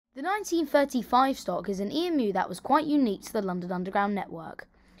The 1935 stock is an EMU that was quite unique to the London Underground network.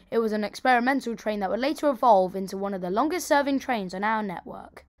 It was an experimental train that would later evolve into one of the longest serving trains on our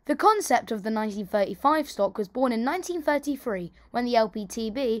network. The concept of the 1935 stock was born in 1933 when the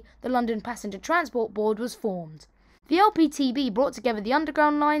LPTB, the London Passenger Transport Board, was formed. The LPTB brought together the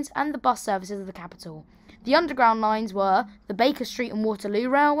Underground lines and the bus services of the capital. The Underground lines were the Baker Street and Waterloo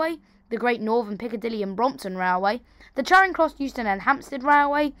Railway, the Great Northern Piccadilly and Brompton Railway, the Charing Cross Euston and Hampstead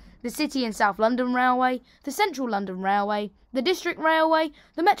Railway, the City and South London Railway, the Central London Railway, the District Railway,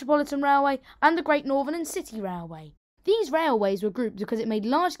 the Metropolitan Railway, and the Great Northern and City Railway. These railways were grouped because it made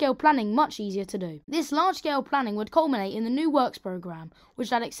large-scale planning much easier to do. This large-scale planning would culminate in the New Works programme, which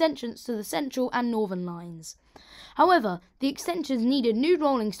had extensions to the Central and Northern lines. However, the extensions needed new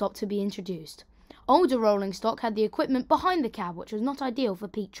rolling stock to be introduced. Older rolling stock had the equipment behind the cab, which was not ideal for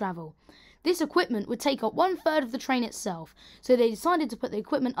peak travel. This equipment would take up 1/3 of the train itself, so they decided to put the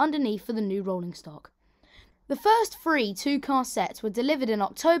equipment underneath for the new rolling stock. The first 3 two-car sets were delivered in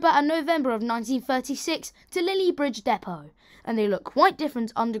October and November of 1936 to Lillie Bridge Depot, and they look quite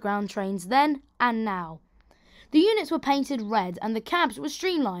different Underground trains then and now. The units were painted red and the cabs were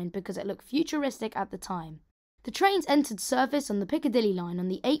streamlined because it looked futuristic at the time. The trains entered service on the Piccadilly line on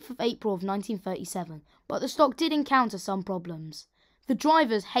the 8th of April of 1937, but the stock did encounter some problems. The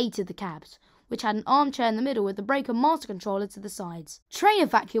drivers hated the cabs, which had an armchair in the middle with the brake and master controller to the sides. Train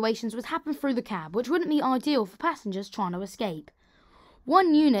evacuations would happen through the cab, which wouldn't be ideal for passengers trying to escape.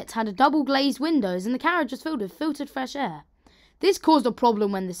 One unit had a double glazed windows and the carriage was filled with filtered fresh air. This caused a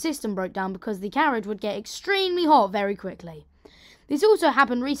problem when the system broke down because the carriage would get extremely hot very quickly. This also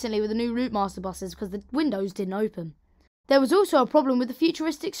happened recently with the new Routemaster buses because the windows didn't open. There was also a problem with the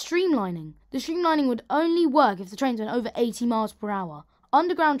futuristic streamlining. The streamlining would only work if the trains went over 80 miles per hour.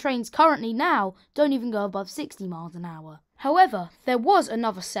 Underground trains currently now don't even go above 60 miles an hour. However, there was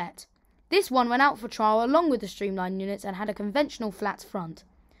another set. This one went out for trial along with the streamlined units and had a conventional flat front.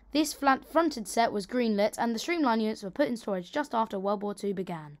 This flat-fronted set was greenlit and the streamlined units were put in storage just after World War II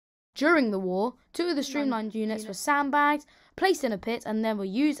began. During the war, 2 of the streamlined units were sandbagged, placed in a pit and then were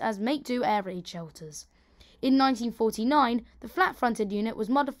used as make-do air raid shelters. In 1949, the flat-fronted unit was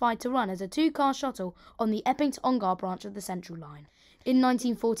modified to run as a 2-car shuttle on the Epping to Ongar branch of the Central Line. In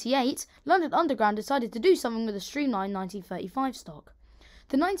 1948, London Underground decided to do something with the streamlined 1935 stock.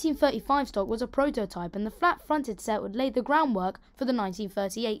 The 1935 stock was a prototype and the flat-fronted set would lay the groundwork for the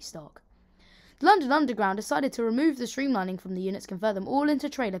 1938 stock. London Underground decided to remove the streamlining from the units and convert them all into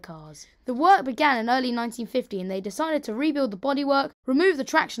trailer cars. The work began in early 1950 and they decided to rebuild the bodywork, remove the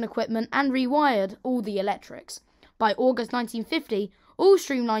traction equipment and rewired all the electrics. By August 1950, all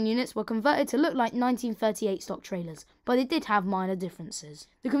streamlined units were converted to look like 1938 stock trailers, but they did have minor differences.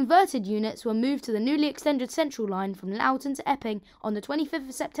 The converted units were moved to the newly extended Central Line from Loughton to Epping on the 25th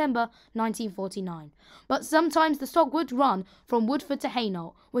of September 1949, but sometimes the stock would run from Woodford to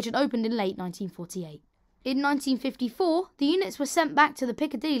Hainault, which had opened in late 1948. In 1954, the units were sent back to the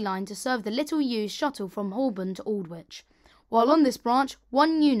Piccadilly line to serve the little-used shuttle from Holborn to Aldwych. While on this branch,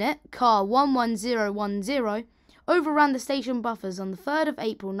 one unit, car 11010, overran the station buffers on the 3rd of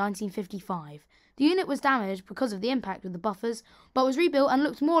April 1955. The unit was damaged because of the impact with the buffers, but was rebuilt and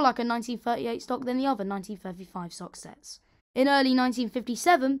looked more like a 1938 stock than the other 1935 stock sets. In early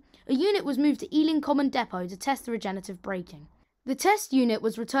 1957, a unit was moved to Ealing Common Depot to test the regenerative braking. The test unit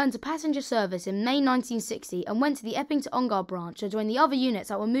was returned to passenger service in May 1960 and went to the Epping to Ongar branch to join the other units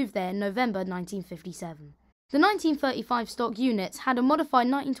that were moved there in November 1957. The 1935 stock units had a modified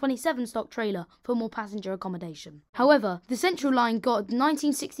 1927 stock trailer for more passenger accommodation. However, the Central Line got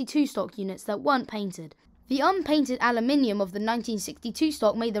 1962 stock units that weren't painted. The unpainted aluminium of the 1962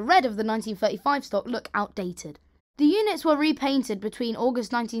 stock made the red of the 1935 stock look outdated. The units were repainted between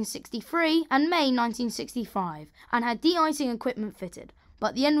August 1963 and May 1965 and had de-icing equipment fitted,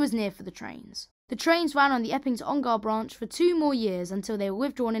 but the end was near for the trains. The trains ran on the Epping to Ongar branch for 2 more years until they were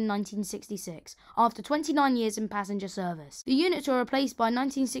withdrawn in 1966, after 29 years in passenger service. The units were replaced by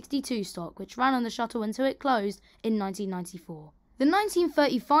 1962 stock, which ran on the shuttle until it closed in 1994. The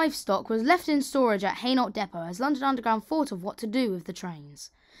 1935 stock was left in storage at Hainault Depot as London Underground thought of what to do with the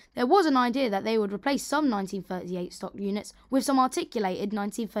trains. There was an idea that they would replace some 1938 stock units with some articulated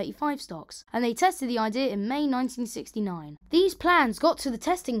 1935 stocks, and they tested the idea in May 1969. These plans got to the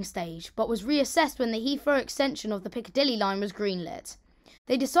testing stage, but was reassessed when the Heathrow extension of the Piccadilly line was greenlit.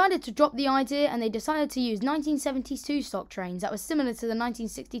 They decided to drop the idea and they decided to use 1972 stock trains that were similar to the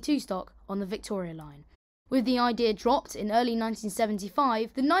 1962 stock on the Victoria line. With the idea dropped in early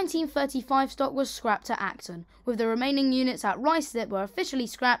 1975, the 1935 stock was scrapped at Acton, with the remaining units at Ruislip were officially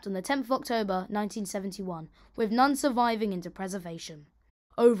scrapped on the 10th of October 1971, with none surviving into preservation.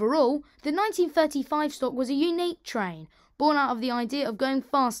 Overall, the 1935 stock was a unique train, born out of the idea of going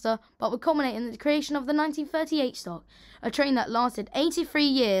faster, but would culminate in the creation of the 1938 stock, a train that lasted 83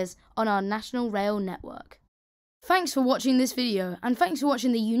 years on our national rail network. Thanks for watching this video, and thanks for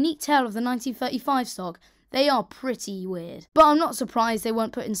watching the unique tale of the 1935 stock. They are pretty weird, but I'm not surprised they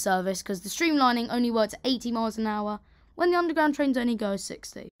weren't put in service because the streamlining only worked at 80 miles an hour when the underground trains only go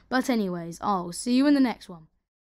 60. But anyways, I'll see you in the next one.